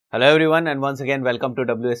Hello everyone and once again welcome to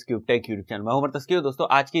WsCubeTech YouTube channel. मैं हूं तस्कीर। दोस्तों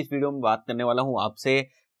आज की इस वीडियो में बात करने वाला हूं आपसे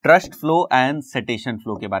trust flow and citation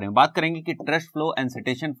flow के बारे में। बात करेंगे कि trust flow and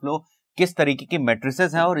citation flow किस तरीके की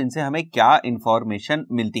मैट्रिसेस हैं और इनसे हमें क्या इंफॉर्मेशन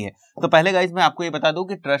मिलती है। तो पहले गाइस मैं आपको ये बता दूं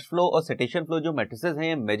कि ट्रस्ट फ्लो और सिटेशन फ्लो जो मैट्रिसेस हैं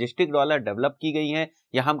ये मैजेस्टिक द्वारा डेवलप की गई हैं,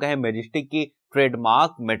 या हम कहें मैजेस्टिक की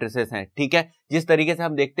ट्रेडमार्क मैट्रिसेस हैं। ठीक है, जिस तरीके से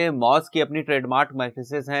हम देखते हैं मॉस की अपनी ट्रेडमार्क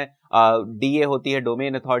मैट्रिसेस हैं, डीए होती है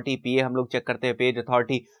डोमेन अथॉरिटी, पीए हम लोग चेक करते हैं पेज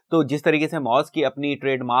अथॉरिटी। तो जिस तरीके से मॉस की अपनी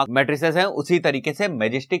ट्रेडमार्क मैट्रिसेस हैं उसी तरीके से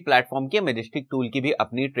मैजेस्टिक प्लेटफॉर्म की मैजेस्टिक टूल की भी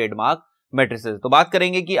अपनी ट्रेडमार्क मैट्रिसेस। तो बात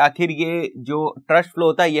करेंगे कि आखिर ये जो ट्रस्ट फ्लो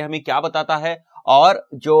होता है ये हमें क्या बताता है और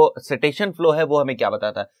जो सिटेशन फ्लो है वो हमें क्या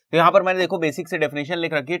बताता है। तो यहां पर मैंने देखो बेसिक से डेफिनेशन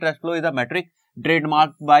लिख रखी है। Trust flow is a matric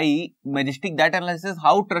trademark bye majestic that analysis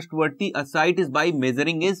how trustworthy a site is by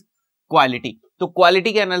measuring is quality. तो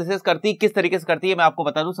क्वालिटी के एनालिसिस करती है, किस तरीके से करती है मैं आपको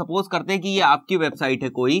बता दूं। सपोज करते हैं कि ये आपकी वेबसाइट है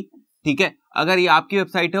कोई, ठीक है, अगर ये आपकी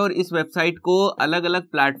वेबसाइट है और इस वेबसाइट को अलग अलग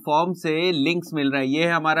प्लेटफॉर्म से लिंक्स मिल रहे हैं, ये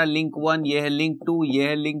है हमारा लिंक 1, ये है लिंक 2, ये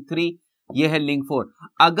है लिंक 3, ये है लिंक 4।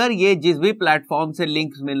 अगर ये जिस भी प्लेटफॉर्म से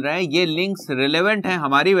लिंक्स मिल रहे हैं ये लिंक्स रिलेवेंट है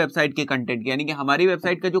हमारी वेबसाइट के कंटेंट के, यानी कि हमारी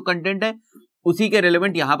वेबसाइट का जो कंटेंट है उसी के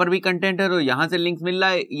रिलेवेंट यहां पर भी कंटेंट है और यहां से लिंक्स मिल रहा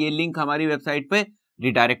है, ये लिंक हमारी वेबसाइट पे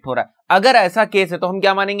रिडायरेक्ट हो रहा है। अगर ऐसा केस है तो हम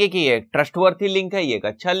क्या मानेंगे कि ये ट्रस्टवर्थी लिंक है, ये एक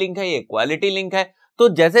अच्छा लिंक है, ये क्वालिटी लिंक है। तो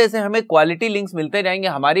जैसे जैसे हमें क्वालिटी लिंक्स मिलते जाएंगे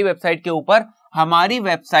हमारी वेबसाइट के ऊपर, हमारी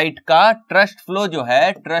वेबसाइट का ट्रस्ट फ्लो जो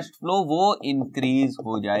है, ट्रस्ट फ्लो वो इंक्रीज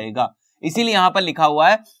हो जाएगा। इसीलिए यहां पर लिखा हुआ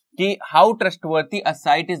है कि how trustworthy a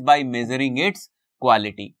site is by measuring it's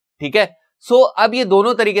quality. ठीक है, सो अब ये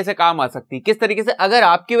दोनों तरीके से काम आ सकती है। किस तरीके से, अगर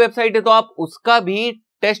आपकी वेबसाइट है तो आप उसका भी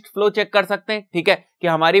टेस्ट फ्लो चेक कर सकते हैं, ठीक है, कि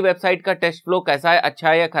हमारी वेबसाइट का टेस्ट फ्लो कैसा है, अच्छा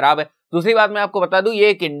है या खराब है। दूसरी बात मैं आपको बता दूं, ये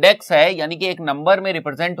एक इंडेक्स है, यानी कि एक नंबर में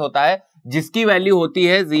रिप्रेजेंट होता है जिसकी वैल्यू होती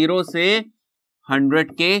है 0 से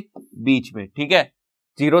 100 के बीच में। ठीक है,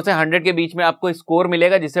 0 से 100 के बीच में आपको स्कोर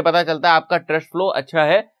मिलेगा जिससे पता चलता है आपका ट्रस्ट फ्लो अच्छा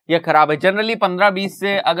है या खराब है। जनरली 15-20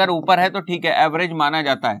 से अगर ऊपर है तो ठीक है, एवरेज माना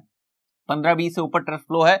जाता है। 15-20 से ऊपर ट्रस्ट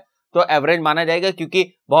फ्लो है तो एवरेज माना जाएगा, क्योंकि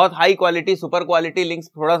बहुत high quality super quality links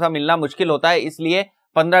थोड़ा सा मिलना मुश्किल होता है, इसलिए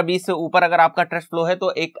 15-20 से ऊपर अगर आपका ट्रस्ट फ्लो है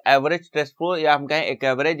तो एक एवरेज ट्रस्ट फ्लो या हम कहें एक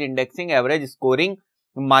एवरेज इंडेक्सिंग, एवरेज स्कोरिंग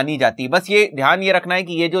मानी जाती है। बस ये ध्यान ये रखना है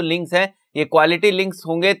कि ये जो लिंक्स हैं ये क्वालिटी लिंक्स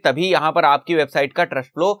होंगे तभी यहां पर आपकी वेबसाइट का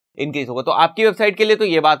ट्रस्ट फ्लो इंक्रीज होगा। तो आपकी वेबसाइट के लिए तो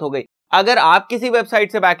ये बात हो गई। अगर आप किसी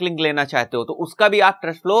वेबसाइट से बैकलिंक लेना चाहते हो तो उसका भी आप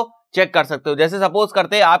ट्रस्ट फ्लो चेक कर सकते हो। जैसे सपोज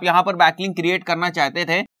करते हैं आप यहां पर बैकलिंक क्रिएट करना चाहते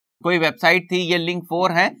थे, कोई वेबसाइट थी, ये लिंक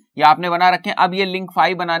 4 है या आपने बना रखे, अब ये लिंक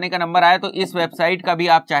 5 बनाने का नंबर आया, तो इस वेबसाइट का भी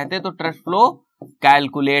आप चाहते तो ट्रस्ट फ्लो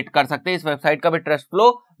कैलकुलेट कर सकते हैं, इस वेबसाइट का भी ट्रस्ट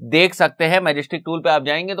फ्लो देख सकते हैं। मैजेस्टिक टूल पे आप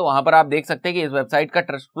जाएंगे तो वहां पर आप देख सकते हैं कि इस वेबसाइट का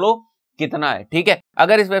ट्रस्ट फ्लो कितना है। ठीक है,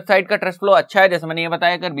 अगर इस वेबसाइट का ट्रस्ट फ्लो अच्छा है, जैसे मैंने ये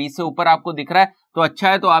बताया, अगर 20 से ऊपर आपको दिख रहा है तो अच्छा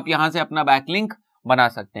है, तो आप यहां से अपना बैकलिंक बना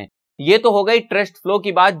सकते हैं। ये तो हो गई ट्रस्ट फ्लो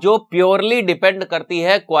की बात जो प्योरली डिपेंड करती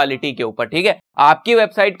है क्वालिटी के ऊपर। ठीक है, आपकी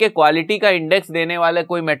वेबसाइट के क्वालिटी का इंडेक्स देने वाला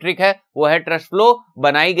कोई मेट्रिक है वो है ट्रस्ट फ्लो,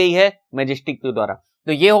 बनाई गई है मैजेस्टिक के द्वारा।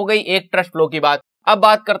 तो ये हो गई एक ट्रस्ट फ्लो की बात। अब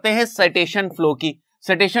बात करते हैं सिटेशन फ्लो की।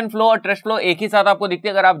 सिटेशन फ्लो और ट्रस्ट फ्लो एक ही साथ आपको दिखते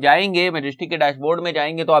हैं। अगर आप जाएंगे मैजेस्टिक के डैशबोर्ड में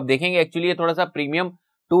जाएंगे तो आप देखेंगे एक्चुअली ये थोड़ा सा प्रीमियम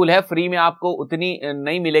टूल है, फ्री में आपको उतनी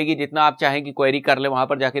नहीं मिलेगी जितना आप चाहें कि क्वेरी कर ले, वहां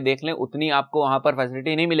पर जाके देख लें, उतनी आपको वहां पर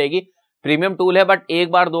फैसिलिटी नहीं मिलेगी। प्रीमियम टूल है, बट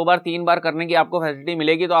एक बार 2 बार 3 बार करने की आपको फैसिलिटी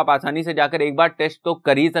मिलेगी, तो आप आसानी से जाकर एक बार टेस्ट तो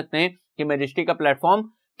कर ही सकते हैं कि मैजेस्टिक का प्लेटफॉर्म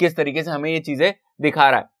किस तरीके से हमें ये चीजें दिखा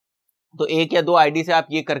रहा है। तो 1 या 2 आईडी से आप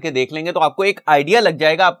ये करके देख लेंगे तो आपको एक आइडिया लग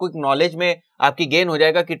जाएगा, आपको एक नॉलेज में आपकी गेन हो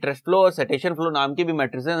जाएगा कि ट्रस्ट फ्लो और सिटेशन फ्लो नाम की भी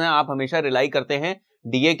मैट्रिसेस हैं। आप हमेशा रिलाई करते हैं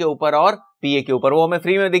डीए के ऊपर और पीए के ऊपर, वो हमें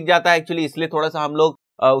फ्री में दिख जाता है एक्चुअली, इसलिए थोड़ा सा हम लोग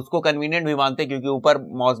उसको कन्वीनियंट भी मानते हैं क्योंकि ऊपर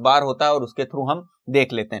मॉस बार होता है और उसके थ्रू हम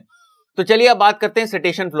देख लेते हैं। तो चलिए अब बात करते हैं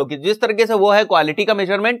सिटेशन फ्लो की। जिस तरीके से वो है क्वालिटी का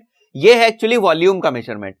मेजरमेंट, ये है एक्चुअली वॉल्यूम का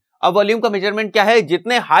मेजरमेंट। अब वॉल्यूम का मेजरमेंट क्या है,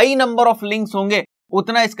 जितने हाई नंबर ऑफ लिंक्स होंगे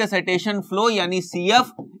उतना इसका सिटेशन फ्लो यानी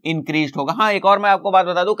सीएफ इंक्रीज होगा। हाँ, एक और मैं आपको बात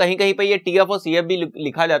बता दूं, कहीं कहीं पे ये टीएफ और सीएफ भी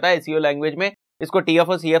लिखा जाता है एसईओ लैंग्वेज में, इसको टीएफ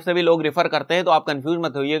और सीएफ से भी लोग रेफर करते हैं, तो आप कंफ्यूज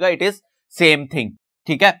मत होइएगा, इट इज सेम थिंग।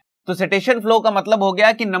 ठीक है, तो सिटेशन फ्लो का मतलब हो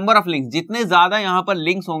गया कि नंबर ऑफ लिंक्स, जितने ज्यादा यहां पर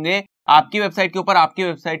लिंक्स होंगे आपकी वेबसाइट के ऊपर, आपकी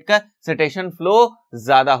वेबसाइट का सिटेशन फ्लो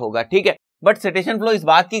ज्यादा होगा। ठीक है, बट सिटेशन फ्लो इस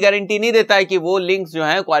बात की गारंटी नहीं देता है कि वो लिंक्स जो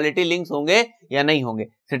है क्वालिटी लिंक्स होंगे या नहीं होंगे।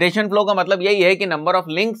 सिटेशन फ्लो का मतलब यही है कि नंबर ऑफ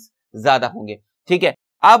लिंक्स ज्यादा होंगे। ठीक है,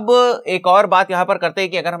 अब एक और बात यहां पर करते हैं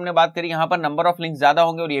कि अगर हमने बात करी यहां पर नंबर ऑफ लिंक्स ज्यादा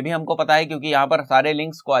होंगे, और ये भी हमको पता है क्योंकि यहां पर सारे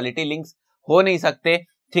लिंक्स क्वालिटी लिंक्स हो नहीं सकते।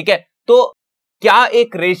 ठीक है, तो क्या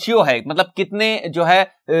एक रेशियो है, मतलब कितने जो है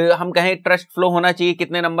हम कहें ट्रस्ट फ्लो होना चाहिए,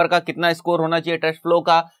 कितने नंबर का कितना स्कोर होना चाहिए, ट्रस्ट फ्लो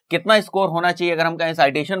का कितना स्कोर होना चाहिए, अगर हम कहें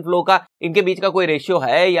साइटेशन फ्लो का, इनके बीच का कोई रेशियो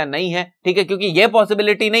है या नहीं है। ठीक है, क्योंकि ये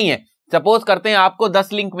पॉसिबिलिटी नहीं है सपोज करते हैं आपको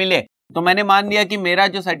 10 लिंक मिले, तो मैंने मान लिया कि मेरा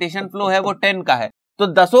जो साइटेशन फ्लो है वो 10 का है, तो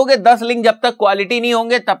 10 के 10 लिंक जब तक क्वालिटी नहीं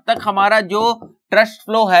होंगे तब तक हमारा जो ट्रस्ट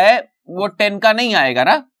फ्लो है वो 10 का नहीं आएगा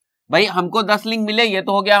ना भाई। हमको 10 लिंक मिले, ये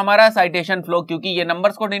तो हो गया हमारा साइटेशन फ्लो, क्योंकि ये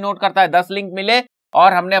नंबर्स को डिनोट करता है। 10 लिंक मिले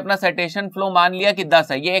और हमने अपना साइटेशन फ्लो मान लिया कि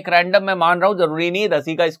 10 है। ये एक रैंडम मैं मान रहा हूं, जरूरी नहीं है 10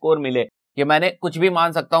 ही का स्कोर मिले, ये मैंने कुछ भी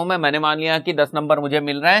मान सकता हूं। मैंने मान लिया कि 10 नंबर मुझे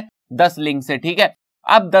मिल रहे हैं 10 लिंक से, ठीक है।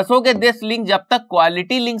 अब 10 के 10 लिंक जब तक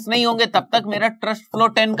क्वालिटी लिंक्स नहीं होंगे तब तक मेरा ट्रस्ट फ्लो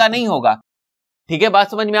 10 का नहीं होगा, ठीक है।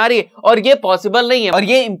 बात समझ में आ रही है? और ये पॉसिबल नहीं है, और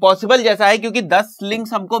ये इम्पॉसिबल जैसा है, क्योंकि 10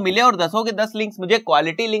 लिंक्स हमको मिले और 10 के 10 लिंक्स मुझे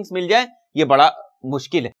क्वालिटी लिंक्स मिल जाए, ये बड़ा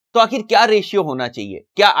मुश्किल है। तो आखिर क्या रेशियो होना चाहिए,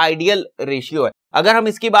 क्या आइडियल रेशियो है? अगर हम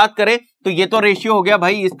इसकी बात करें तो ये तो रेशियो हो गया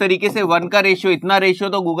भाई इस तरीके से 1 का रेशियो। इतना रेशियो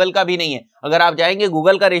तो गूगल का भी नहीं है। अगर आप जाएंगे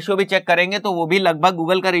गूगल का रेशियो भी चेक करेंगे तो वो भी लगभग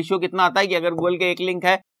गूगल का रेशियो कितना आता है कि अगर गूगल के 1 लिंक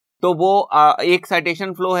है तो वो एक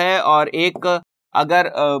साइटेशन फ्लो है, और एक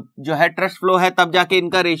अगर जो है ट्रस्ट फ्लो है, तब जाके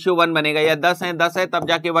इनका रेशियो 1 बनेगा। या 10 है तब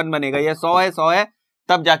जाके 1 बनेगा, या 100 है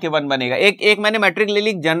तब जाके 1 बनेगा। एक मैंने मैट्रिक ले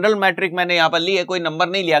ली, जनरल मैट्रिक मैंने यहाँ पर ली है, कोई नंबर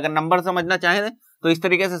नहीं लिया। अगर नंबर समझना चाहें तो इस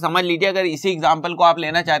तरीके से समझ लीजिए। अगर इसी एग्जांपल को आप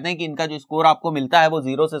लेना चाहते हैं कि इनका जो स्कोर आपको मिलता है वो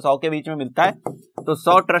 0 से 100 के बीच में मिलता है, तो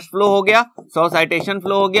 100 ट्रस्ट फ्लो हो गया, 100 साइटेशन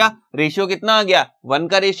फ्लो हो गया, रेशियो कितना आ गया? 1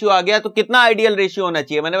 का रेशियो आ गया। तो कितना आइडियल रेशियो होना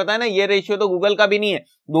चाहिए? मैंने बताया ना, ये रेशियो तो गूगल का भी नहीं है,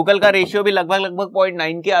 गूगल का रेशियो भी लगभग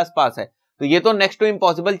 0.9 के आसपास है। तो ये तो नेक्स्ट टू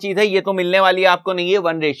इम्पॉसिबल चीज है, ये तो मिलने वाली है आपको नहीं है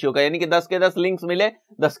 1 रेशियो का, यानी कि 10 के 10 लिंक्स मिले,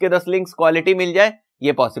 10 के 10 लिंक्स क्वालिटी मिल जाए,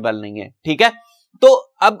 ये पॉसिबल नहीं है, ठीक है। तो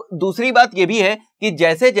अब दूसरी बात ये भी है कि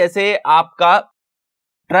जैसे जैसे आपका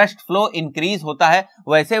ट्रस्ट फ्लो इंक्रीज होता है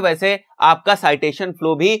वैसे वैसे आपका साइटेशन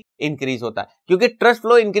फ्लो भी इंक्रीज होता है, क्योंकि ट्रस्ट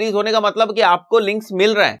फ्लो इंक्रीज होने का मतलब कि आपको लिंक्स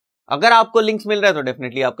मिल रहे हैं। अगर आपको लिंक्स मिल रहे हैं तो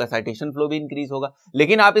डेफिनेटली आपका साइटेशन फ्लो भी इंक्रीज होगा।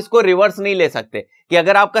 लेकिन आप इसको रिवर्स नहीं ले सकते कि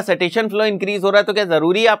अगर आपका साइटेशन फ्लो इंक्रीज हो रहा है तो क्या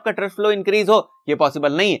जरूरी है आपका ट्रस्ट फ्लो इंक्रीज हो? ये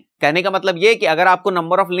पॉसिबल नहीं है। कहने का मतलब ये कि अगर आपको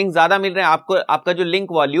नंबर ऑफ लिंक्स ज्यादा मिल रहे हैं, आपको आपका जो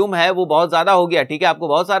लिंक वॉल्यूम है वो बहुत ज्यादा हो गया, ठीक है, आपको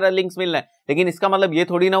बहुत सारे लिंक्स मिल रहे हैं, लेकिन इसका मतलब ये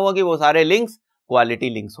थोड़ी ना हुआ कि वो सारे लिंक्स क्वालिटी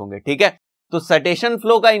लिंक्स होंगे, ठीक है। तो साइटेशन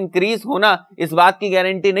फ्लो का इंक्रीज होना इस बात की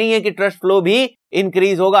गारंटी नहीं है कि ट्रस्ट फ्लो भी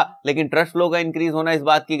इंक्रीज होगा, लेकिन ट्रस्ट फ्लो का इंक्रीज होना इस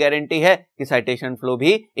बात की गारंटी है कि साइटेशन फ्लो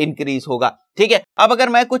भी इंक्रीज होगा, ठीक है। अब अगर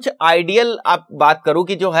मैं कुछ आइडियल आप बात करूं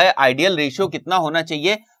कि जो है आइडियल रेशियो कितना होना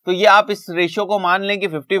चाहिए, तो ये आप इस रेशियो को मान लें कि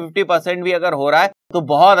 50-50% भी अगर हो रहा है तो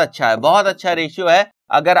बहुत अच्छा है, बहुत अच्छा रेशियो है।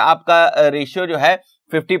 अगर आपका रेशियो जो है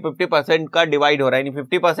 50-50% का डिवाइड हो रहा है, यानी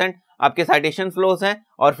 50% आपके साइटेशन फ्लोस हैं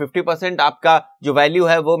और 50% आपका जो वैल्यू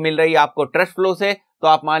है वो मिल रही है आपको ट्रस्ट फ्लो से, तो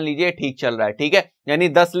आप मान लीजिए ठीक चल रहा है, ठीक है। यानी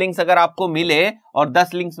 10 लिंक्स अगर आपको मिले और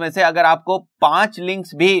 10 लिंक्स में से अगर आपको 5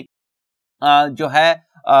 लिंक्स भी जो है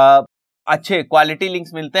अच्छे क्वालिटी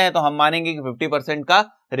लिंक्स मिलते हैं तो हम मानेंगे कि 50% का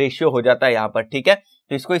रेशियो हो जाता है यहाँ पर, ठीक है।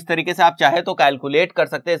 तो इसको इस तरीके से आप चाहे तो कैलकुलेट कर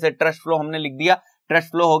सकते हैं। जैसे ट्रस्ट फ्लो हमने लिख दिया,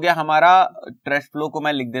 ट्रस्ट फ्लो हो गया हमारा, ट्रस्ट फ्लो को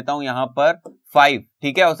मैं लिख देता हूं यहां पर 5,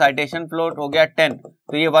 ठीक है, और साइटेशन फ्लो हो गया 10,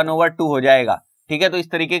 तो ये 1/2 हो जाएगा, ठीक है। तो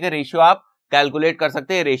इस तरीके के रेशियो आप कैलकुलेट कर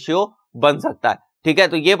सकते हैं, रेशियो बन सकता है, ठीक है।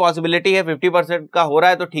 तो ये पॉसिबिलिटी है 50% का हो रहा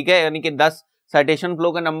है तो ठीक है, यानी कि 10 साइटेशन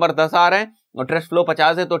फ्लो के नंबर 10 आ रहे हैं और ट्रस्ट फ्लो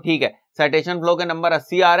 50 है तो ठीक है। साइटेशन फ्लो के नंबर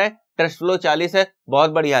 80 आ रहे हैं, ट्रस्ट फ्लो 40 है,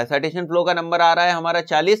 बहुत बढ़िया है। साइटेशन फ्लो का नंबर आ रहा है हमारा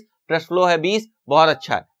 40, ट्रस्ट फ्लो है 20, बहुत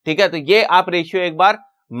अच्छा है, ठीक है। तो ये आप रेशियो एक बार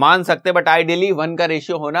मान सकते, बट आइडियली 1 का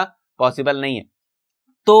रेशियो होना पॉसिबल नहीं है।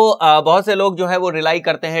 तो बहुत से लोग जो है वो रिलाई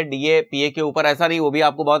करते हैं डीए पीए के ऊपर, ऐसा नहीं, वो भी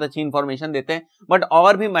आपको बहुत अच्छी इंफॉर्मेशन देते हैं, बट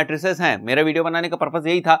और भी मैट्रिसेस हैं। मेरा वीडियो बनाने का पर्पस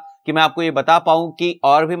यही था कि मैं आपको ये बता पाऊं कि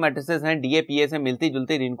और भी मैट्रिसेस हैं डीए पीए से मिलती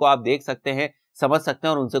जुलती, जिनको आप देख सकते हैं, समझ सकते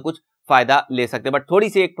हैं और उनसे कुछ फायदा ले सकते हैं। बट थोड़ी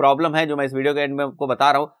सी एक प्रॉब्लम है जो मैं इस वीडियो के एंड में आपको बता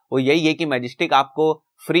रहा हूं, वो यही है कि मैजिस्टिक आपको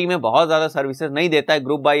फ्री में बहुत ज्यादा सर्विसेज नहीं देता है।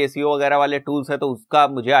 ग्रुप बाय एसईओ वगैरह वाले टूल्स है तो उसका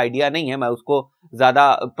मुझे आइडिया नहीं है, मैं उसको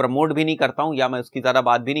ज्यादा प्रमोट भी नहीं करता हूं या मैं उसकी ज्यादा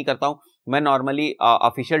बात भी नहीं करता हूं। मैं नॉर्मली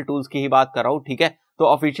ऑफिशियल टूल्स की ही बात कर रहा हूं, ठीक है। तो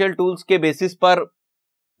ऑफिशियल टूल्स के बेसिस पर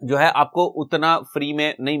जो है आपको उतना फ्री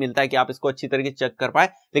में नहीं मिलता है कि आप इसको अच्छी तरीके से चेक कर पाए,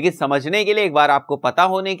 लेकिन समझने के लिए, एक बार आपको पता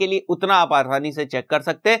होने के लिए उतना आप आसानी से चेक कर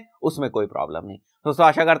सकते हैं, उसमें कोई प्रॉब्लम नहीं। दोस्तों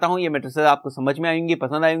आशा करता हूं ये मैट्रिसेस आपको समझ में आएंगी,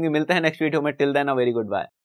 पसंद आएंगी। मिलते हैं नेक्स्ट वीडियो में, till then a very good bye.